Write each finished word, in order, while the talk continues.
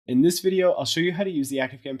In this video, I'll show you how to use the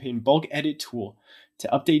ActiveCampaign bulk edit tool to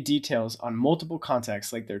update details on multiple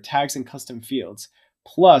contacts like their tags and custom fields,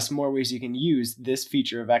 plus more ways you can use this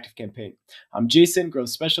feature of ActiveCampaign. I'm Jason, growth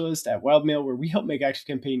specialist at Wildmail, where we help make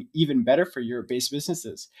ActiveCampaign even better for Europe-based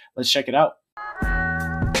businesses. Let's check it out.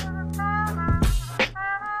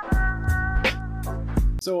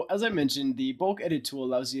 So as I mentioned, the bulk edit tool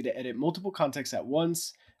allows you to edit multiple contacts at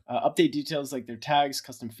once, update details like their tags,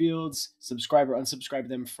 custom fields, subscribe or unsubscribe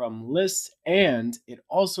them from lists, and it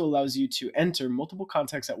also allows you to enter multiple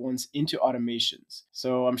contacts at once into automations.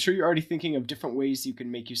 So I'm sure you're already thinking of different ways you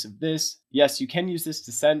can make use of this. Yes, you can use this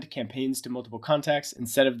to send campaigns to multiple contacts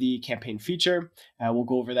instead of the campaign feature. We'll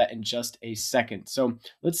go over that in just a second. So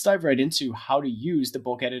let's dive right into how to use the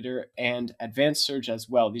bulk editor and advanced search as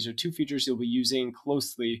well. These are two features you'll be using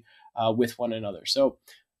closely with one another. So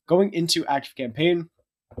going into ActiveCampaign,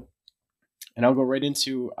 and I'll go right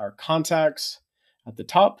into our contacts at the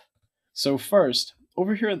top. So first,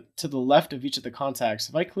 over here to the left of each of the contacts,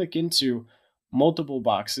 if I click into multiple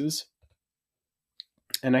boxes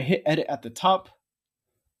and I hit edit at the top,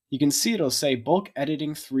 you can see it'll say bulk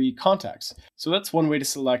editing 3 contacts. So that's one way to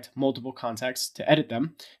select multiple contacts to edit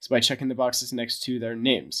them, is by checking the boxes next to their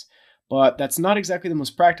names. But that's not exactly the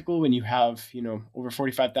most practical when you have, over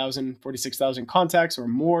 45,000, 46,000 contacts or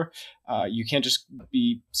more. You can't just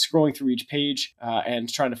be scrolling through each page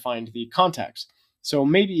and trying to find the contacts. So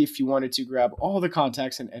maybe if you wanted to grab all the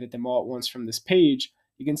contacts and edit them all at once from this page,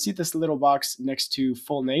 you can see this little box next to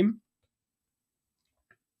full name.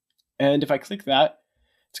 And if I click that,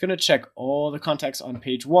 it's going to check all the contacts on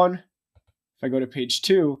page 1. If I go to page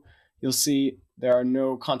 2, you'll see there are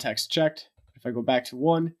no contacts checked. If I go back to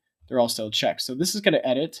 1, they're all still checked. So this is going to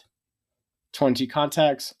edit 20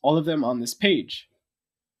 contacts, all of them on this page.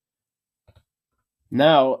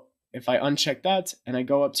 Now, if I uncheck that and I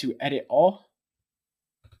go up to edit all,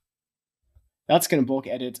 that's going to bulk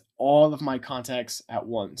edit all of my contacts at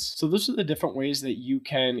once. So those are the different ways that you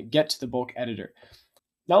can get to the bulk editor.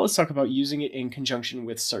 Now let's talk about using it in conjunction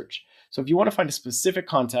with search. So if you want to find a specific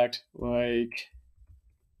contact, like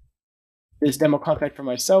this demo contact for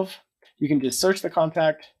myself, you can just search the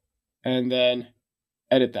contact and then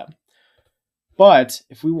edit them. But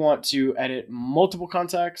if we want to edit multiple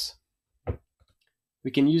contacts, we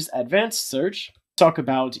can use advanced search. Talk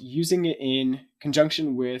about using it in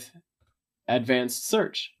conjunction with advanced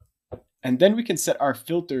search. And then we can set our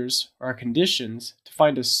filters or our conditions to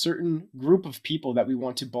find a certain group of people that we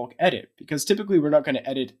want to bulk edit, because typically we're not going to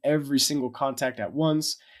edit every single contact at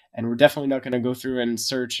once, and we're definitely not going to go through and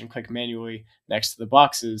search and click manually next to the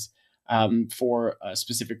boxes for a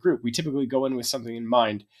specific group. We typically go in with something in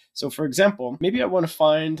mind. So for example, maybe I want to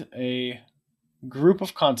find a group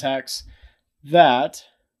of contacts that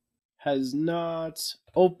has not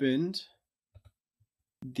opened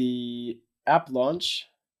the app launch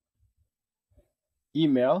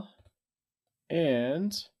email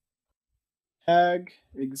and tag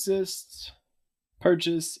exists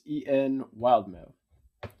purchase en wildmail.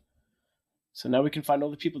 So now we can find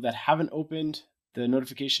all the people that haven't opened the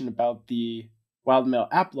notification about the wildmail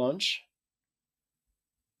app launch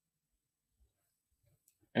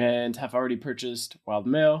and have already purchased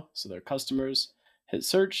wildmail, so they're customers. Hit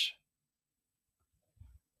search,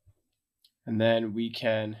 and then we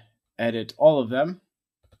can edit all of them.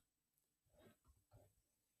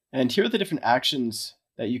 And here are the different actions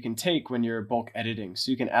that you can take when you're bulk editing.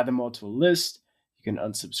 So you can add them all to a list, you can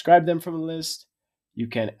unsubscribe them from a list, you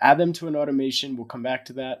can add them to an automation, we'll come back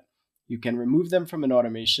to that. You can remove them from an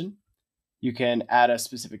automation, you can add a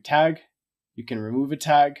specific tag, you can remove a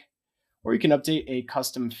tag, or you can update a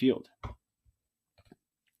custom field.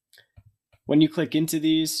 When you click into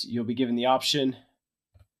these, you'll be given the option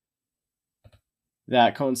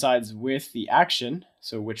that coincides with the action.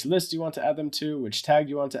 So which list do you want to add them to, which tag do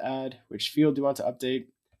you want to add, which field do you want to update,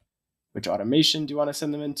 which automation do you want to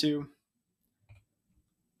send them into.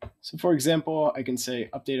 So for example, I can say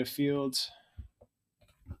update a field,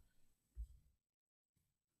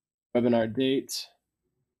 webinar date,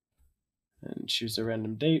 and choose a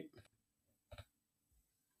random date.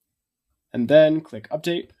 And then click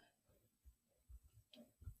update,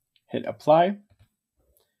 hit apply.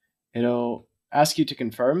 It'll ask you to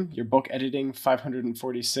confirm you're bulk editing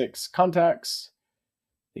 546 contacts.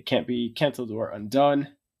 They can't be canceled or undone.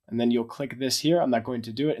 And then you'll click this here. I'm not going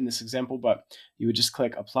to do it in this example, but you would just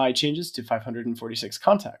click apply changes to 546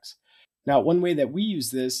 contacts. Now, one way that we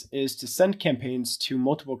use this is to send campaigns to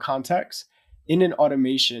multiple contacts in an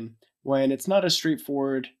automation when it's not a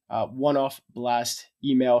straightforward one-off blast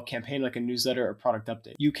email campaign like a newsletter or product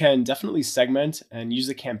update. You can definitely segment and use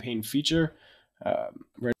the campaign feature.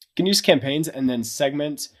 You can use campaigns and then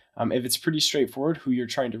segment if it's pretty straightforward who you're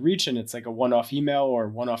trying to reach and it's like a one-off email or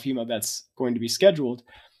one-off email that's going to be scheduled.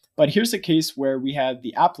 But here's a case where we had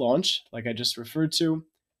the app launch, like I just referred to,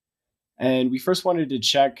 and we first wanted to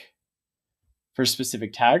check for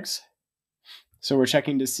specific tags. So we're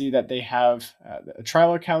checking to see that they have a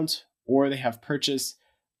trial account or they have purchase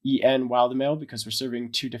EN wildmail because we're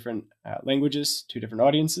serving two different languages, two different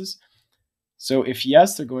audiences. So if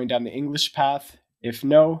yes, they're going down the English path. If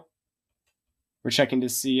no, we're checking to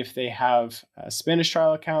see if they have a Spanish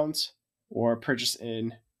trial account or purchase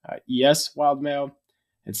in ES wildmail,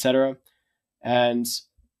 etc. And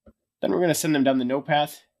then we're going to send them down the no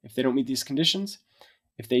path if they don't meet these conditions.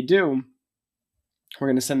 If they do, we're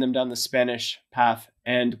going to send them down the Spanish path.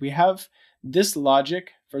 And we have this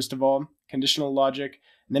logic, first of all, conditional logic,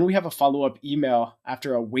 and then we have a follow-up email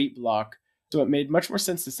after a wait block. So it made much more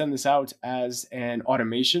sense to send this out as an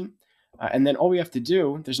automation. And then all we have to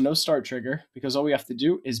do, there's no start trigger because all we have to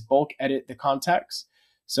do is bulk edit the contacts.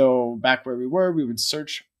 So back where we were, we would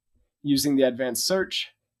search using the advanced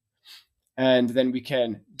search, and then we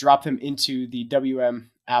can drop them into the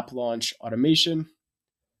WM app launch automation.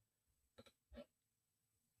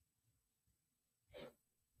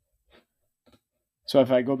 So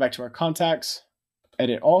if I go back to our contacts,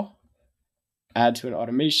 edit all, add to an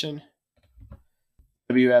automation,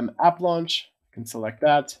 WM app launch, I can select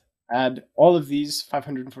that, add all of these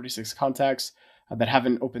 546 contacts that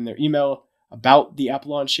haven't opened their email about the app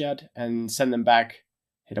launch yet and send them back,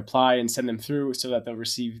 hit apply and send them through so that they'll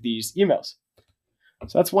receive these emails.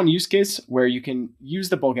 So that's one use case where you can use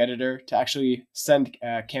the bulk editor to actually send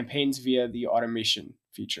campaigns via the automation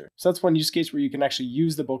feature. So that's one use case where you can actually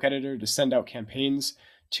use the bulk editor to send out campaigns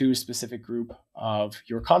to a specific group of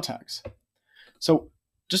your contacts. So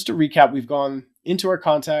just to recap, we've gone into our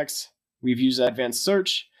contacts, we've used advanced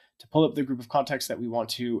search to pull up the group of contacts that we want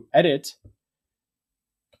to edit.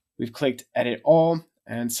 We've clicked edit all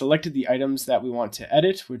and selected the items that we want to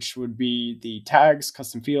edit, which would be the tags,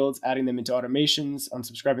 custom fields, adding them into automations,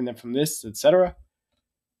 unsubscribing them from lists, etc.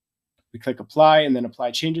 We click apply and then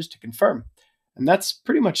apply changes to confirm. And that's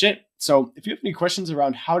pretty much it. So if you have any questions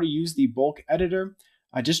around how to use the bulk editor,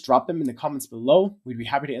 just drop them in the comments below. We'd be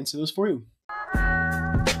happy to answer those for you.